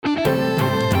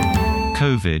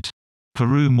COVID.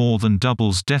 Peru more than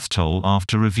doubles death toll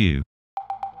after review.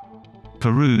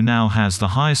 Peru now has the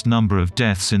highest number of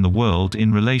deaths in the world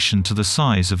in relation to the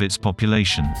size of its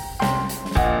population.